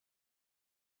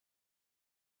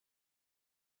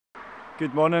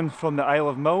Good morning from the Isle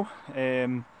of Mull.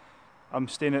 I'm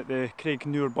staying at the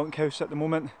Craignure bunkhouse at the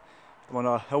moment. I'm on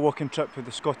a hill walking trip with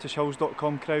the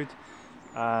ScottishHills.com crowd,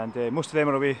 and most of them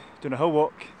are away doing a hill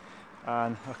walk,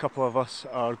 and a couple of us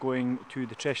are going to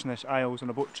the Treshnish Isles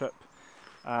on a boat trip,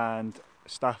 and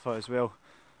Staffa as well.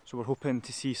 So we're hoping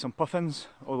to see some puffins,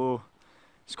 although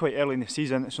it's quite early in the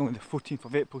season. It's only the 14th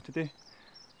of April today,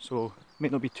 so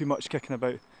might not be too much kicking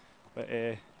about, but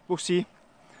we'll see.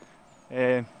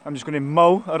 I'm just going to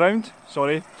mull around,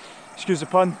 sorry, excuse the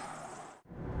pun.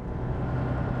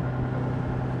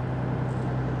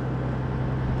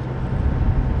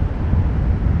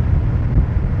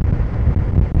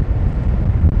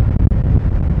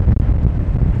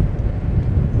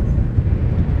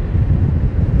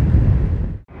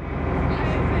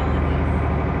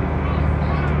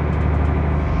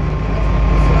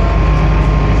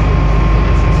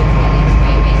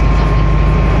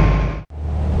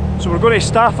 So we're going to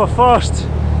Staffa first,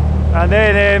 and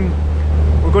then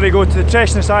we're going to go to the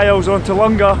Treshnish Isles on to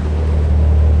Lunga.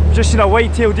 I've just seen a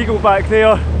white-tailed eagle back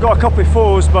there. Got a couple of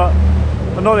photos, but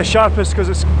they're not the sharpest because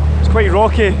it's quite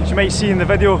rocky, as you might see in the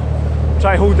video.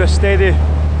 Try to hold this steady,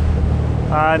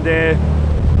 and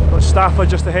got Staffa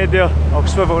just ahead there. I'll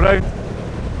swivel around.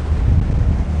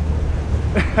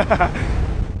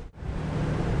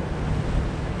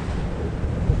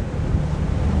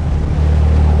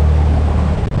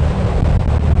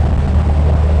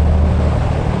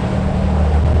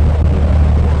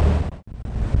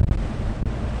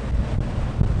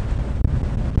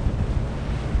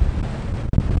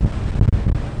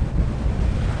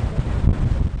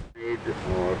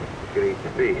 Great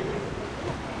fish.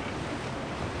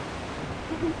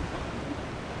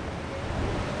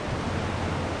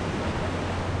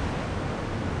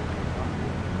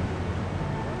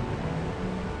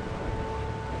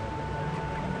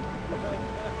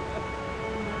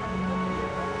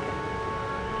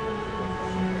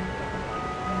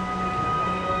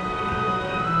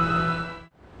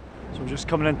 So we're just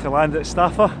coming into land at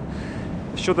Staffa.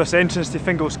 They showed us entrance to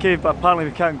Fingal's cave, but apparently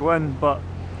we can't go in, but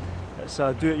it's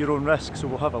a do at your own risk, so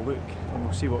we'll have a look and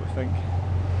we'll see what we think.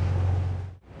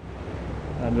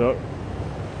 And we're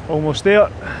almost there.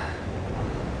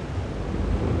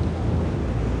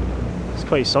 It's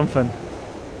quite something.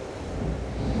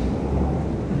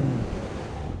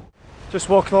 Just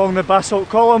walking along the basalt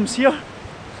columns here.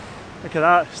 Look at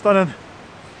that, stunning.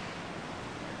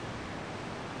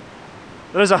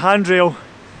 There is a handrail,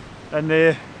 and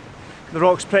the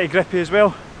rock's pretty grippy as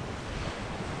well.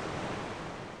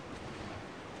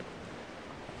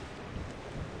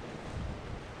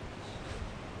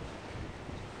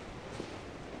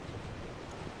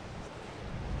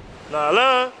 La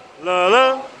la la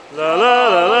la la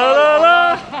la la la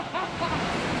la.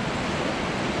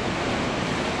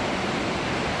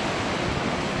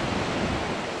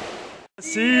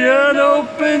 See an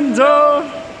open door.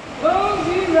 Close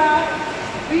you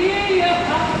right, be in your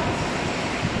house.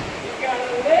 You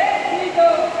gotta let me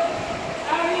go.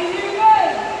 I mean you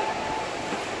will.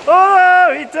 Oh,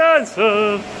 he turns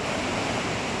up.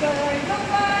 There ain't no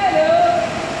fire,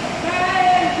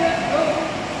 trying to go.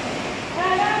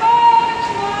 And I'm on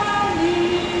my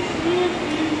knees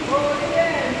looking for the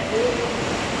answer.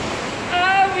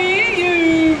 Are we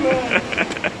human?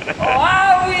 Or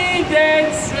are we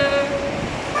dancer?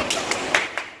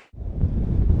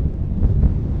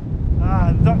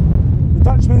 The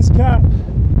Dutchman's Cap.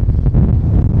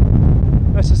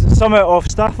 This is the summit of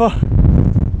Staffa.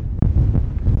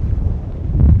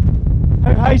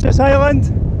 How high is this island?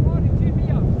 42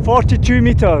 metres. 42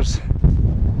 metres.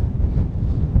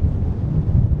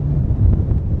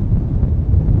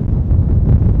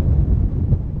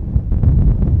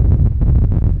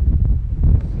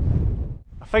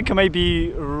 I think I might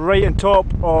be right on top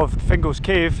of Fingal's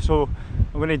cave, so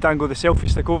I'm going to dangle the selfie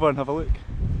stick over and have a look.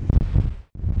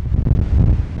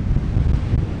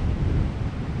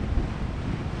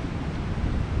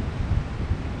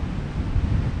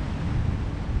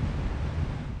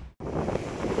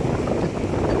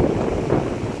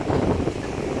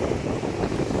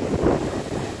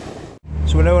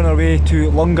 So we're now on our way to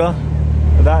Lunga.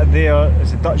 That there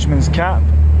is the Dutchman's Cap,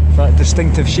 that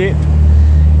distinctive shape.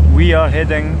 We are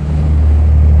heading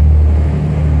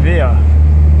there.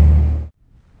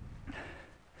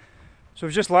 So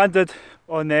we've just landed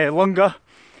on Lunga,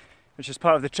 which is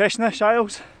part of the Treshnish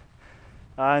Isles,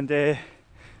 and there's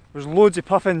loads of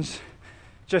puffins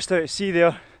just out at sea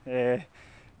there.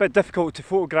 Bit difficult to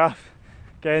photograph,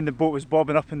 again the boat was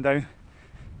bobbing up and down.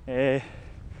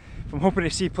 I'm hoping to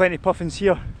see plenty of puffins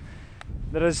here.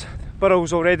 There is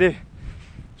burrows already,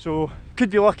 so could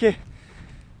be lucky.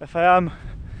 If I am,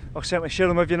 I'll certainly share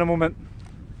them with you in a moment.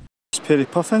 This pair of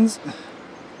puffins.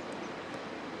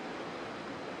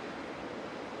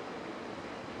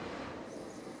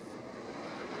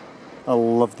 I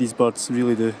love these birds,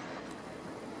 really do.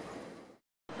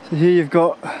 So here you've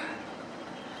got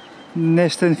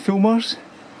nesting fulmars.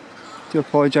 Do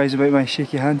apologise about my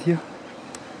shaky hand here.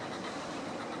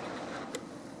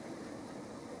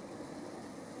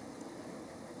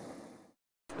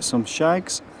 Some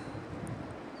shags.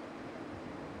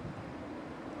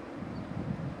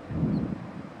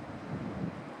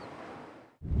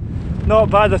 Not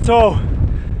bad at all.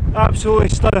 Absolutely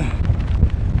stunning.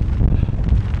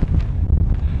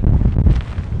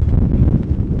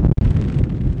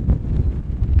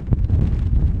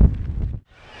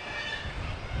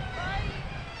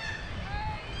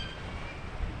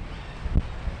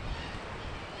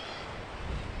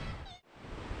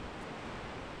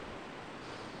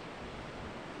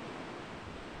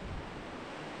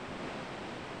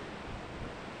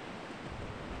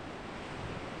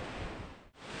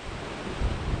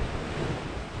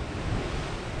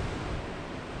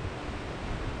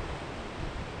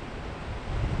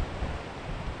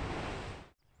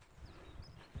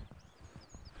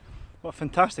 What a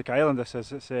fantastic island this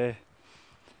is. It's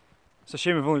a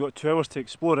shame we've only got 2 hours to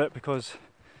explore it because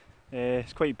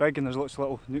it's quite big and there's lots of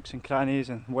little nooks and crannies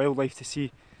and wildlife to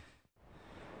see.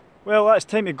 Well, that's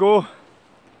time to go.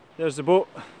 There's the boat.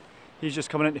 He's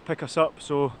just coming in to pick us up,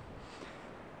 so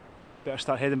better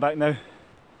start heading back now.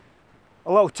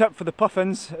 A little tip for the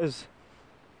puffins is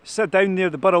sit down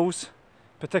near the burrows,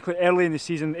 particularly early in the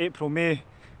season, April, May,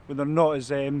 when they're not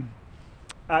as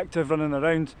active running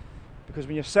around, because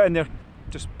when you're sitting there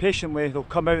just patiently, they'll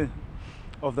come out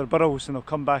of their burrows and they'll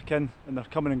come back in, and they're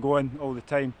coming and going all the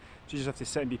time. So you just have to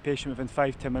sit and be patient. Within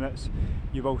 5-10 minutes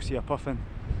you will see a puffin.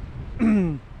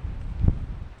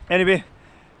 Anyway,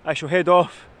 I shall head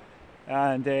off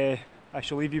and I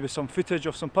shall leave you with some footage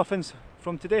of some puffins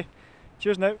from today.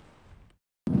 Cheers now.